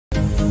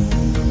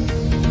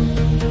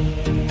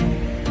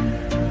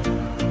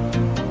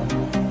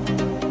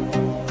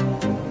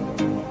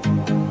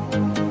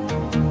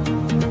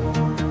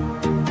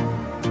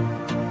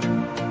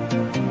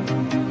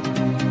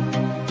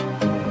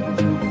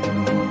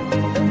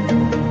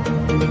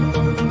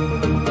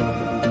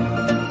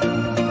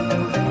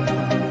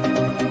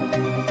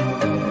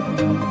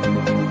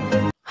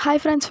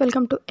friends,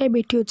 welcome to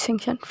TUTS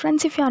JUNCTION.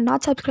 Friends, if you are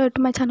not subscribed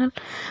to my channel,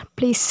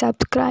 please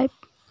subscribe.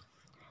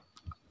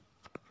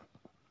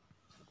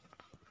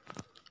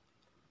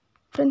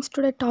 Friends,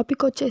 today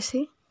topic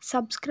వచ్చేసి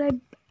subscribe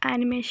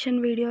animation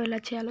video ఎలా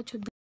చేయాలో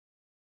చూద్దాం.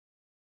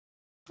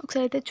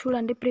 ఒకసారి అయితే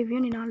చూడండి preview,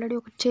 నేను ఆల్రెడీ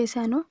ఒకటి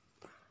చేశాను.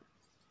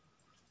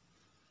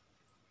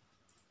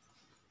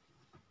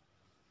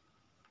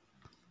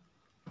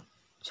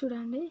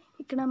 చూడండి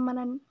ఇక్కడ మన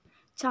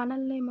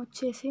ఛానల్ నేమ్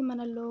వచ్చేసి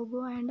మన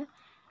లోగో అండ్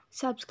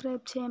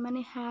సబ్స్క్రైబ్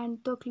చేయమని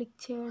హ్యాండ్తో క్లిక్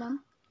చేయడం.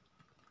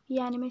 ఈ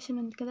యానిమేషన్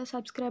ఉంది కదా,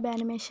 సబ్స్క్రైబ్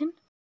యానిమేషన్.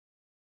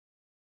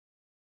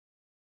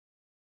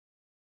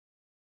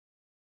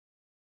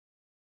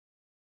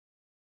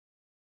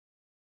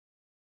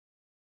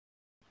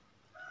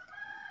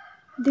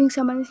 దీనికి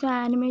సంబంధించిన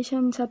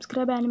animation,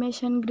 subscribe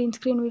animation, green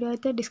screen video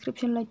అయితే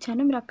డిస్క్రిప్షన్లో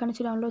ఇచ్చాను, మీరు అక్కడ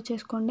నుంచి డౌన్లోడ్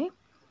చేసుకోండి.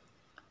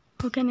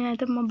 ఓకే,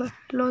 నేనైతే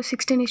మొబైల్లో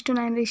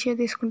 16:9 రేషియో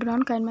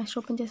తీసుకుంటున్నాను. కైన్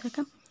మాస్టర్ ఓపెన్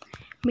చేశాక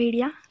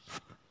మీడియా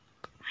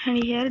అండ్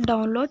హియర్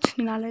డౌన్లోడ్స్.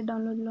 నేను ఆల్రెడీ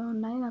డౌన్లోడ్లో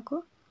ఉన్నాయి నాకు.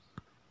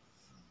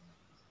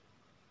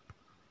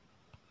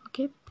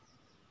 ఓకే,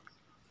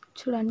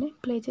 చూడండి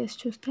ప్లే చేసి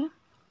చూస్తే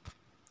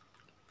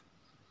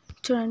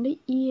చూడండి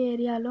ఈ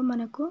ఏరియాలో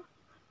మనకు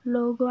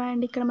లోగో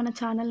అండ్ ఇక్కడ మన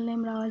ఛానల్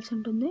నేమ్ రావాల్సి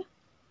ఉంటుంది.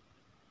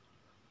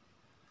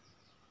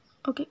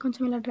 ఓకే,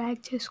 కొంచెం ఇలా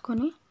డ్రాగ్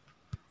చేసుకొని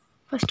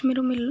ఫస్ట్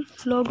మీరు మీ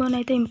లోగోని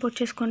అయితే ఇంపోర్ట్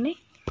చేసుకోండి.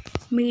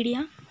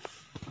 మీడియా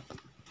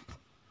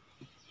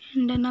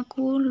అండ్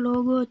నాకు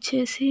లోగో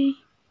వచ్చేసి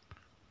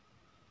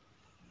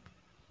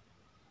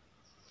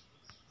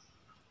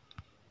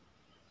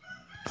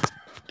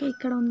ఓకే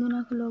ఇక్కడ ఉంది,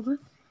 నాకు లోగో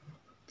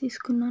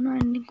తీసుకున్నాను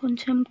అండ్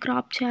కొంచెం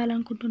క్రాప్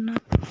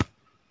చేయాలనుకుంటున్నాను.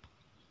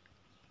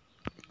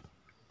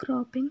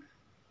 క్రాపింగ్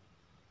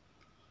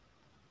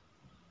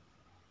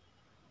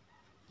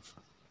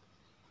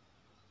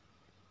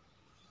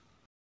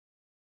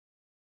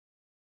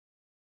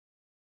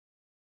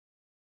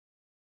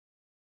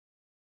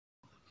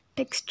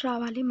టెక్స్ట్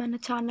రావాలి మన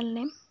ఛానల్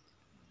నేమ్.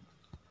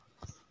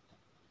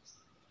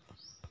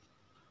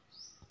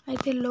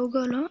 అయితే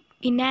లోగోలో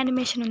ఇన్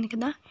యానిమేషన్ ఉంది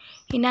కదా,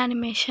 ఇన్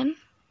యానిమేషన్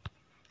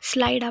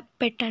స్లైడ్ అప్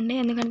పెట్టండి,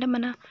 ఎందుకంటే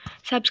మన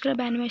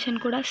సబ్స్క్రైబ్ యానిమేషన్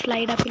కూడా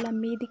స్లైడ్ అప్ ఇలా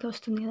మీదికి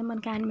వస్తుంది కదా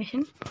మనకి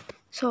యానిమేషన్.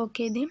 సో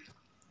ఓకే ఇది.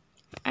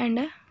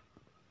 And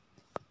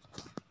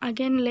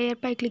again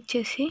layer pi click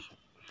చేసి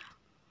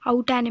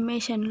అవుట్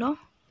యానిమేషన్లో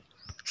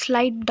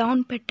స్లైడ్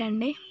డౌన్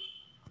పెట్టండి.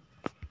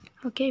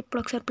 ఓకే,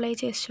 ఇప్పుడు ఒకసారి ప్లే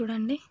చేసి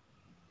చూడండి.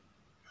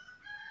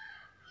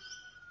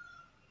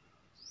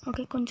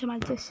 ఓకే, కొంచెం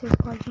అడ్జస్ట్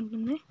చేసుకోవాల్సి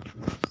ఉంటుంది.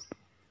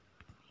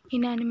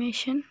 ఇన్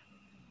యానిమేషన్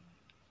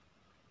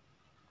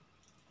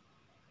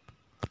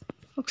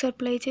ఒకసారి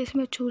ప్లే చేసి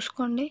మీరు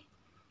చూసుకోండి.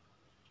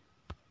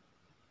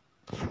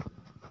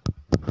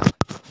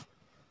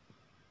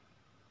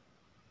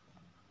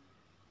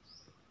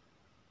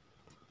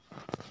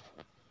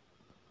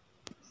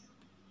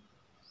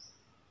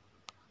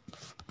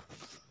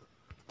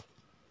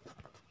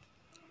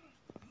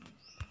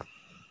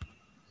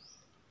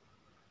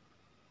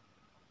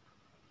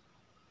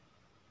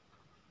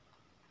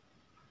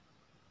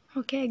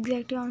 ఓకే,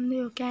 ఎగ్జాక్ట్గా ఉంది.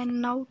 Okay, and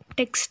now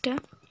text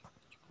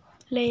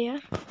layer,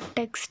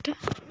 text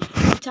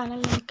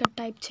channel ఇక్కడ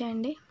టైప్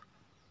చేయండి.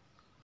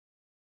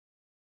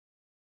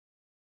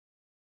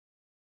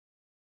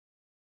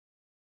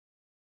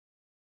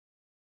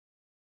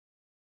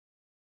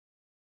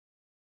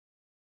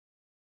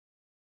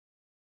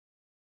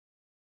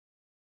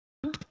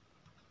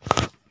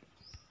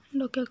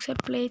 అండ్ ఓకే,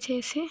 ఒకసారి ప్లే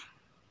చేసి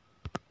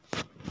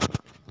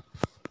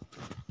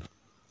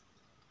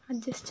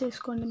అడ్జస్ట్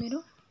చేసుకోండి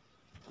మీరు.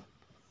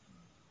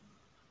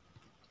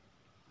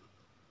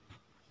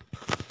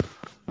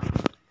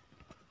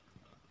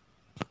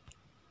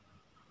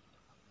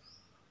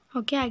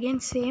 Okay, again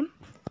same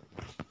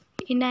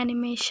in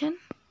animation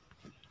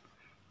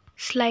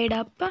slide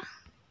up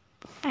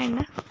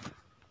and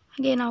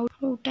again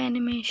out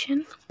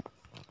animation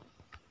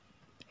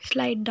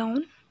slide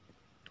down.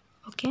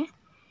 Okay,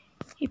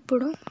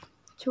 ఇప్పుడు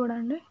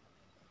చూడండి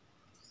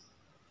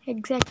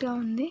ఎగ్జాక్ట్గా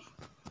ఉంది,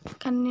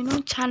 కానీ నేను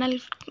ఛానల్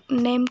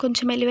నేమ్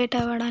కొంచెం ఎలివేట్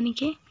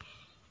అవ్వడానికి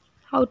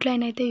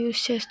అవుట్లైన్ అయితే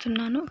యూస్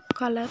చేస్తున్నాను.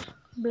 కలర్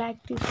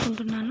బ్లాక్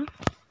తీసుకుంటున్నాను.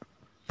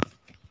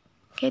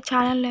 ఓకే,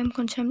 ఛానల్ నేమ్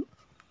కొంచెం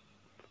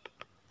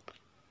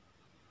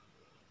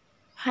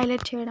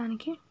హైలైట్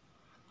చేయడానికి.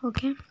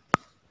 ఓకే,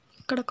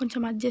 ఇక్కడ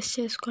కొంచెం అడ్జస్ట్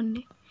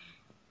చేసుకోండి,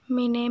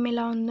 మీ నేమ్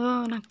ఎలా ఉందో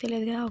నాకు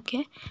తెలియదు కదా. ఓకే,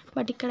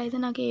 బట్ ఇక్కడైతే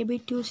నాకు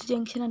TUTS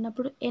జంక్షన్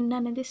అన్నప్పుడు ఎన్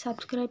అనేది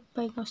సబ్స్క్రైబ్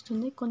పైకి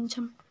వస్తుంది.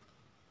 కొంచెం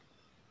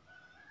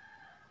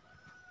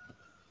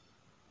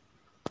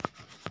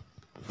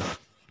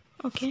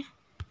ఓకే,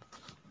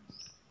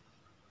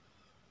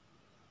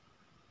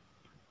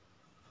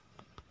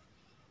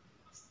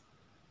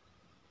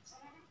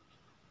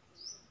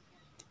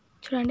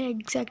 చూడండి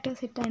ఎగ్జాక్ట్గా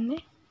సెట్ అయింది.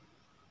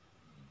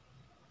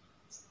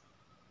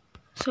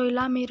 సో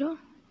ఇలా మీరు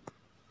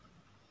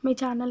మీ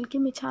ఛానల్కి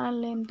మీ ఛానల్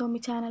నేమ్తో మీ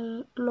ఛానల్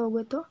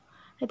లోగోతో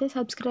అయితే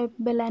సబ్స్క్రైబ్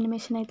బెల్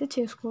యానిమేషన్ అయితే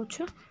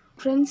చేసుకోవచ్చు.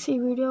 ఫ్రెండ్స్, ఈ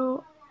video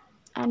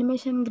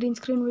animation green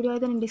screen video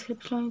అయితే నేను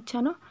డిస్క్రిప్షన్లో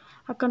ఇచ్చాను,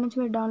 అక్కడ నుంచి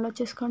మీరు డౌన్లోడ్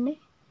చేసుకోండి.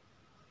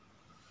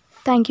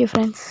 Thank you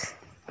friends.